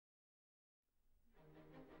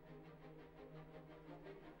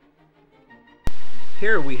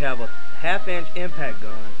Here we have a 1/2 inch impact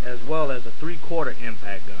gun as well as a 3/4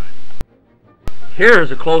 impact gun. Here is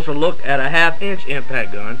a closer look at a 1/2 inch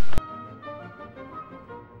impact gun.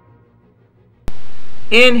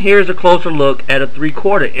 And here's a closer look at a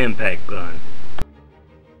 3/4 impact gun.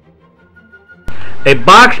 A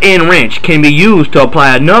box and wrench can be used to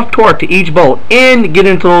apply enough torque to each bolt and get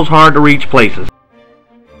into those hard to reach places.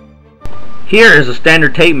 Here is a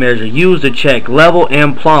standard tape measure used to check level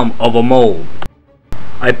and plumb of a mold.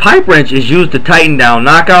 A pipe wrench is used to tighten down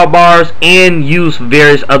knockout bars and used for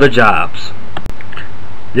various other jobs.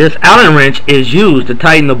 This Allen wrench is used to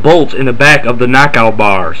tighten the bolts in the back of the knockout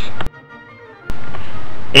bars.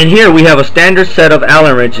 And here we have a standard set of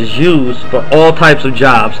Allen wrenches used for all types of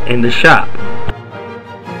jobs in the shop.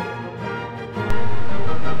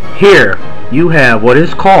 Here you have what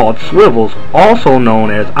is called swivels, also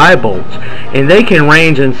known as eye bolts, and they can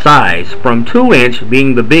range in size from 2 inch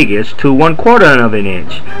being the biggest to 1/4 of an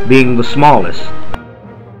inch being the smallest.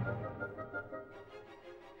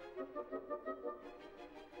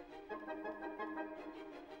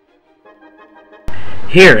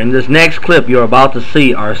 Here in this next clip you're about to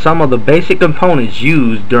see are some of the basic components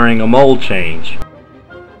used during a mold change.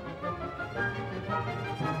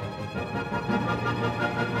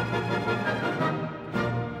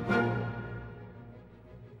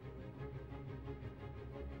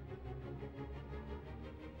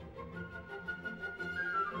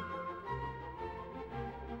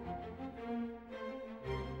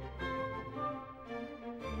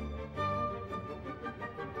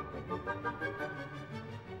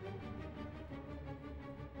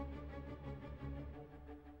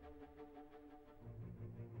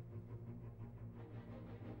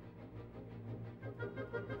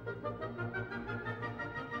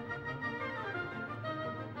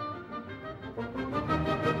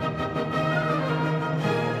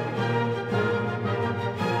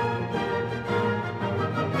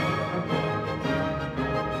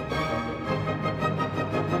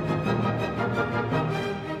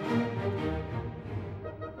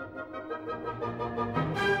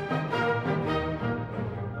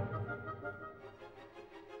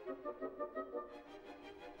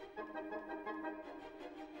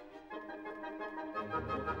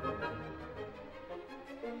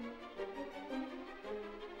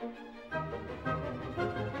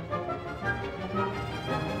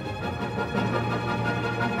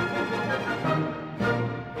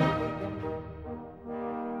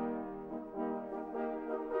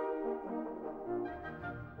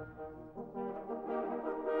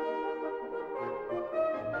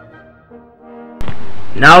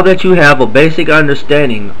 Now that you have a basic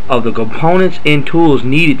understanding of the components and tools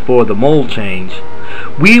needed for the mold change,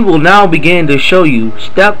 we will now begin to show you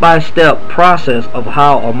step-by-step process of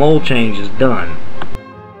how a mold change is done.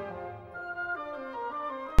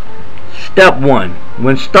 Step 1.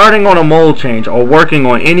 When starting on a mold change or working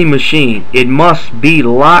on any machine, it must be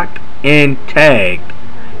locked and tagged.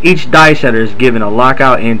 Each die setter is given a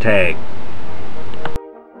lockout and tag.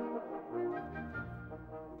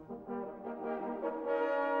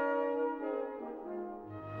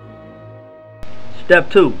 Step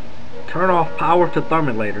 2. Turn off power to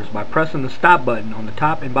thermometers by pressing the stop button on the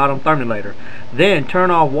top and bottom thermometer. Then turn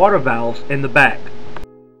off water valves in the back.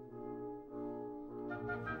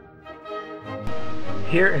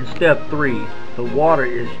 Here in step 3, the water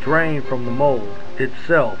is drained from the mold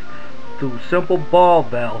itself through simple ball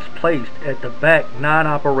valves placed at the back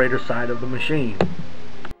non-operator side of the machine.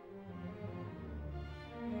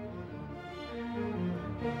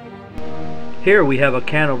 Here we have a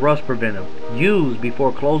can of rust preventive used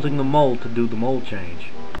before closing the mold to do the mold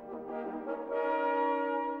change.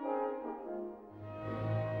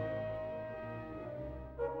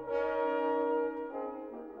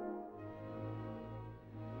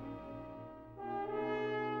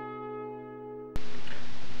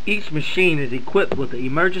 Each machine is equipped with the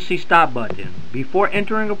emergency stop button. Before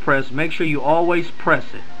entering a press, make sure you always press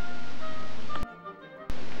it.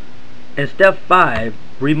 In step 5,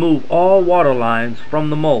 remove all water lines from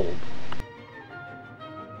the mold.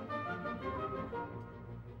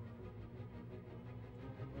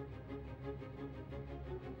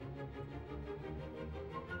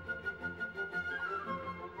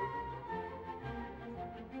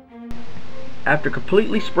 After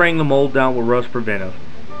completely spraying the mold down with rust preventive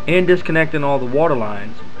and disconnecting all the water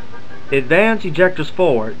lines, advance ejectors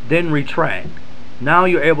forward, then retract. Now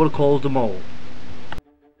you're able to close the mold.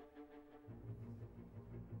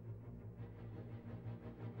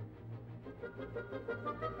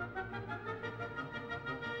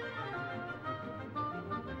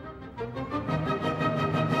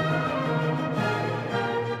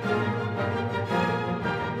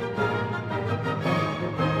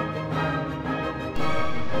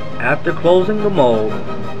 After closing the mold,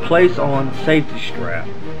 place on safety strap.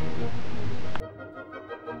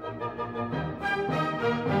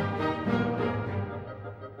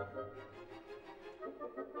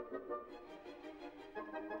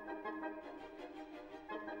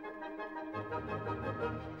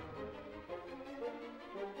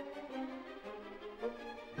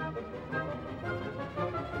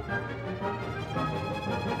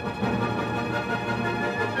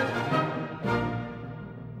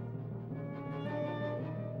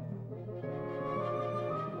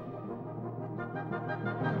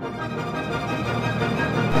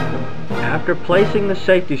 After placing the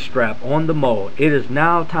safety strap on the mold, it is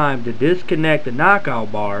now time to disconnect the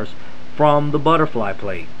knockout bars from the butterfly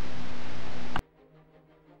plate.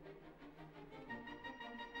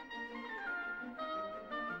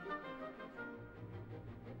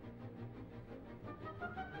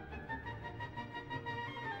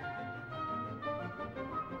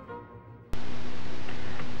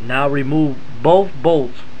 Now remove both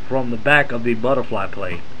bolts from the back of the butterfly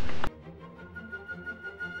plate.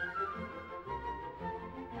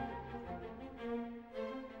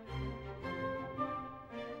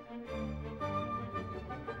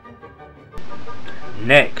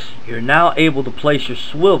 Next, you're now able to place your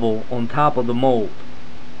swivel on top of the mold.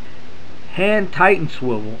 Hand tighten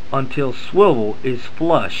swivel until swivel is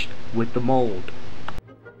flush with the mold.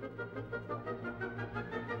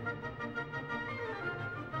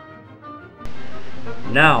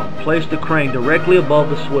 Now, place the crane directly above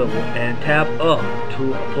the swivel and tap up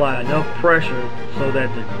to apply enough pressure so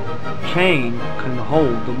that the chain can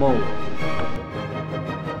hold the mold.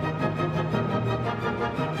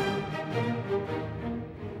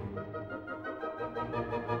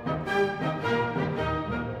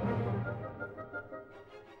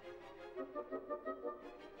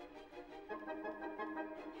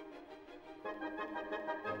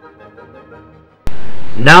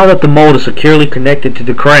 Now that the mold is securely connected to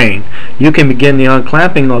the crane, you can begin the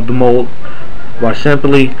unclamping of the mold by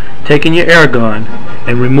simply taking your air gun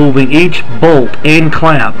and removing each bolt and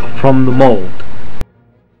clamp from the mold.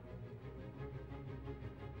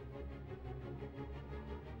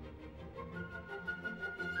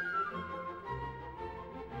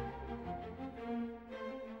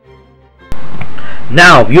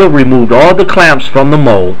 Now you have removed all the clamps from the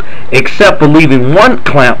mold except for leaving one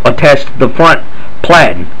clamp attached to the front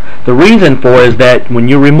platen. The reason for it is that when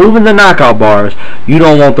you're removing the knockout bars, you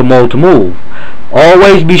don't want the mold to move.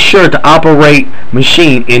 Always be sure to operate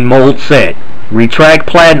machine in mold set. Retract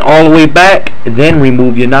platen all the way back, then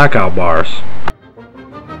remove your knockout bars.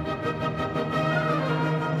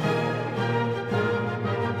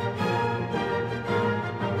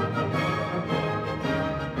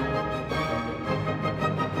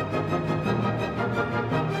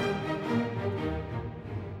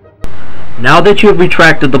 Now that you have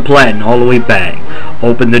retracted the platen all the way back,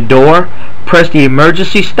 open the door, press the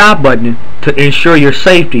emergency stop button to ensure your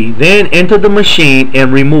safety, then enter the machine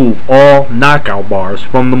and remove all knockout bars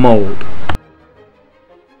from the mold.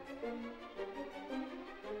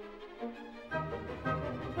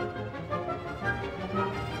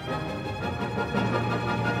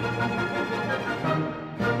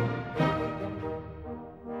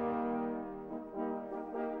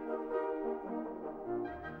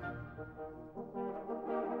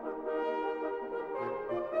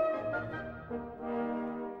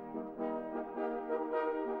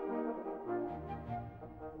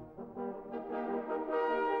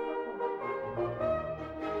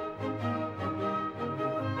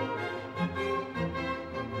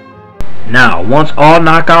 Now, once all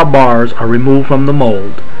knockout bars are removed from the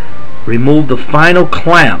mold, remove the final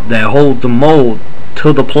clamp that holds the mold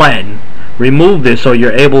to the platen. Remove this so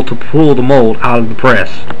you're able to pull the mold out of the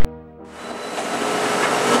press.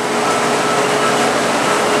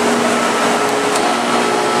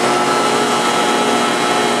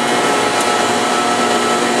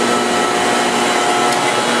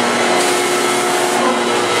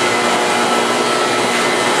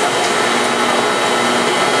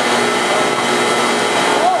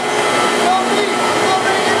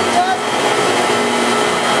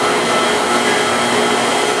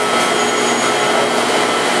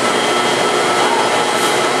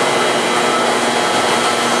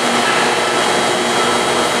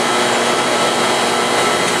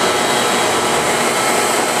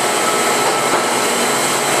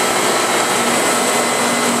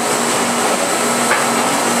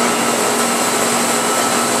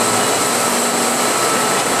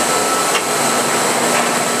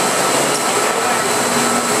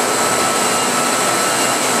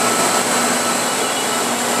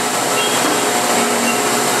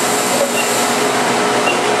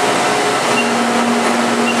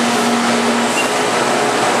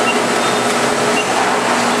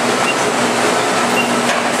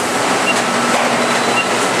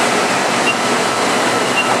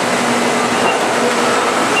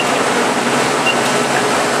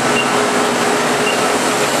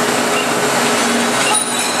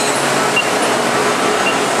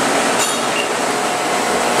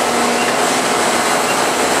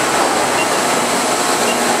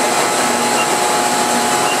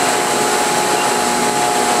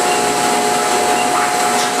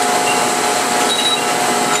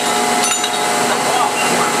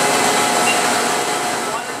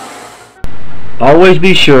 Always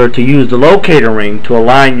be sure to use the locator ring to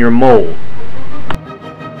align your mold.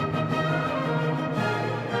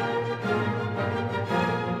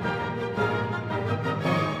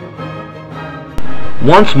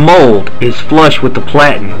 Once mold is flush with the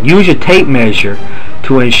platen, use your tape measure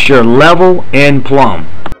to ensure level and plumb.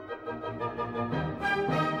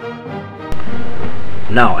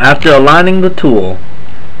 Now, after aligning the tool,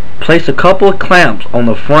 place a couple of clamps on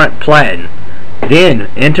the front platen. Then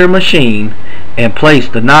enter machine and place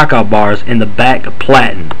the knockout bars in the back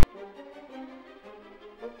platen.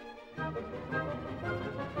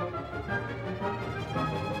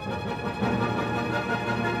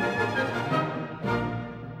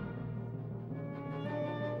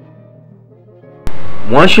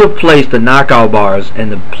 Once you have placed the knockout bars in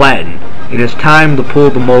the platen, it is time to pull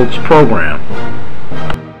the mold's program.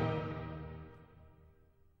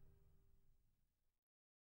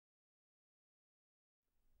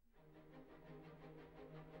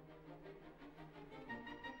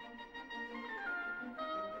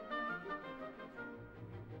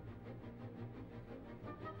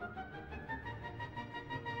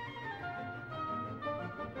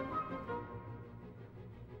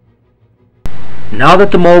 Now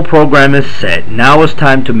that the mold program is set, now it's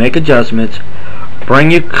time to make adjustments.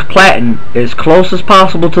 Bring your platen as close as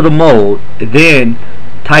possible to the mold, then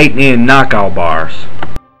tighten in knockout bars.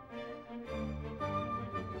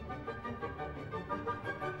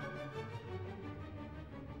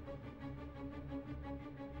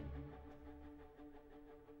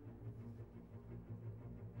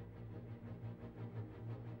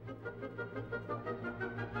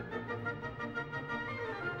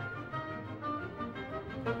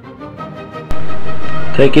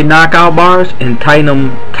 Take your knockout bars and tighten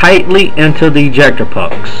them tightly into the ejector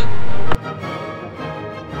pucks.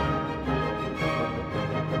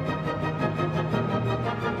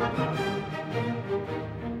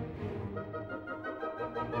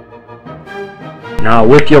 Now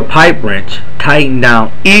with your pipe wrench, tighten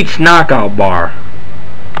down each knockout bar.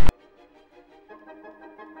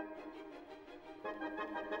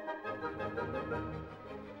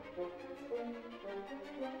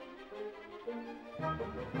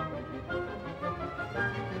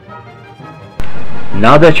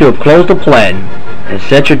 Now that you have closed the platen and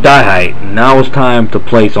set your die height, now it's time to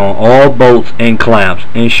place on all bolts and clamps.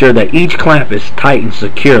 Ensure that each clamp is tightened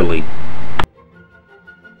securely.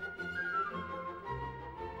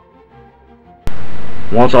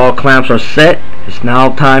 Once all clamps are set, it's now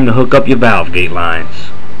time to hook up your valve gate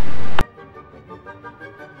lines.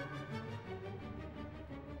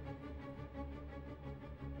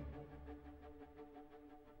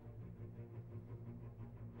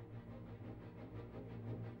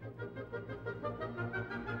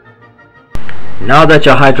 Now that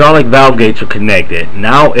your hydraulic valve gates are connected,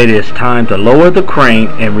 now it is time to lower the crane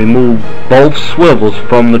and remove both swivels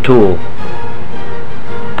from the tool.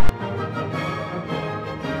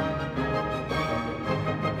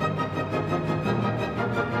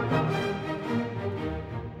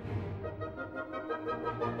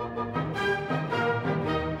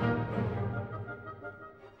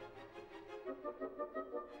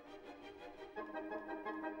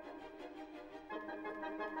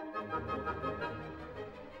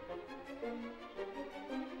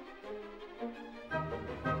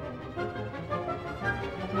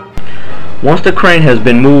 Once the crane has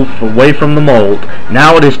been moved away from the mold,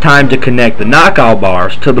 now it is time to connect the knockout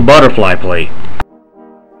bars to the butterfly plate.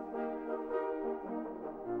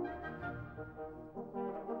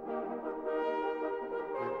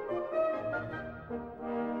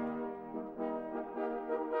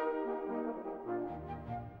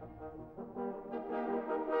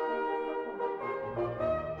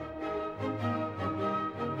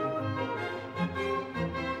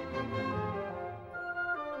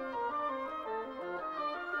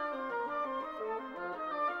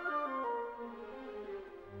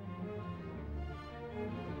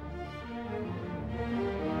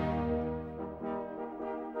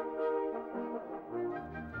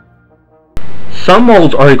 Some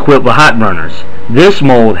molds are equipped with hot runners. This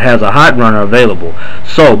mold has a hot runner available,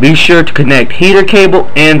 so be sure to connect heater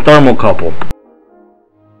cable and thermocouple.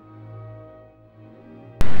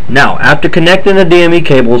 Now, after connecting the DME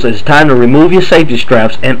cables, it's time to remove your safety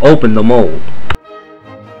straps and open the mold.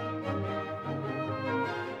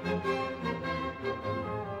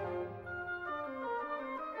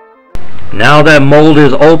 Now that mold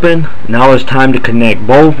is open, now it's time to connect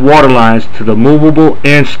both water lines to the movable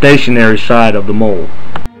and stationary side of the mold.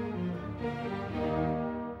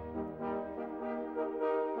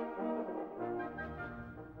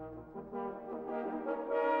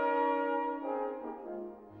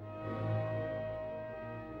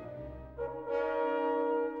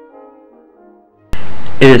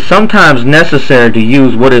 It is sometimes necessary to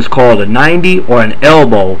use what is called a 90 or an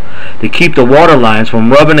elbow to keep the water lines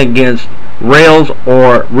from rubbing against rails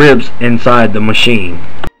or ribs inside the machine.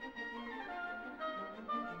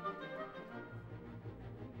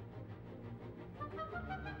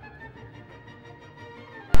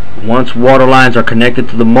 Once water lines are connected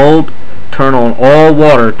to the mold, turn on all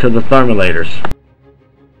water to the thermometers.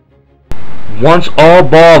 Once all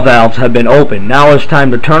ball valves have been opened, now it's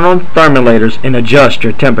time to turn on thermometers and adjust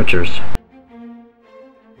your temperatures.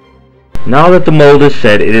 Now that the mold is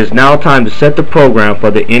set, it is now time to set the program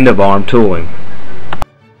for the end of arm tooling.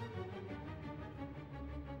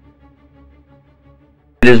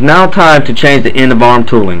 It is now time to change the end of arm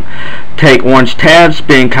tooling. Take orange tabs,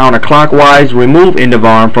 spin counterclockwise, remove end of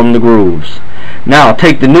arm from the grooves. Now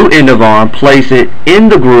take the new end of arm, place it in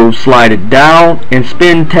the groove, slide it down, and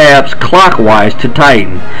spin tabs clockwise to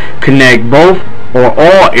tighten. Connect both or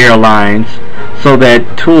all air lines so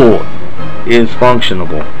that tool is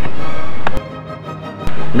functionable.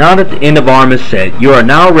 Now that the end of arm is set, you are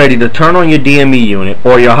now ready to turn on your DME unit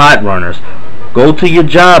or your hot runners. Go to your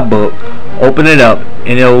job book, open it up,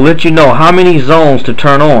 and it will let you know how many zones to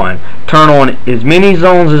turn on. Turn on as many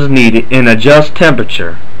zones as needed and adjust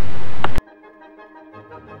temperature.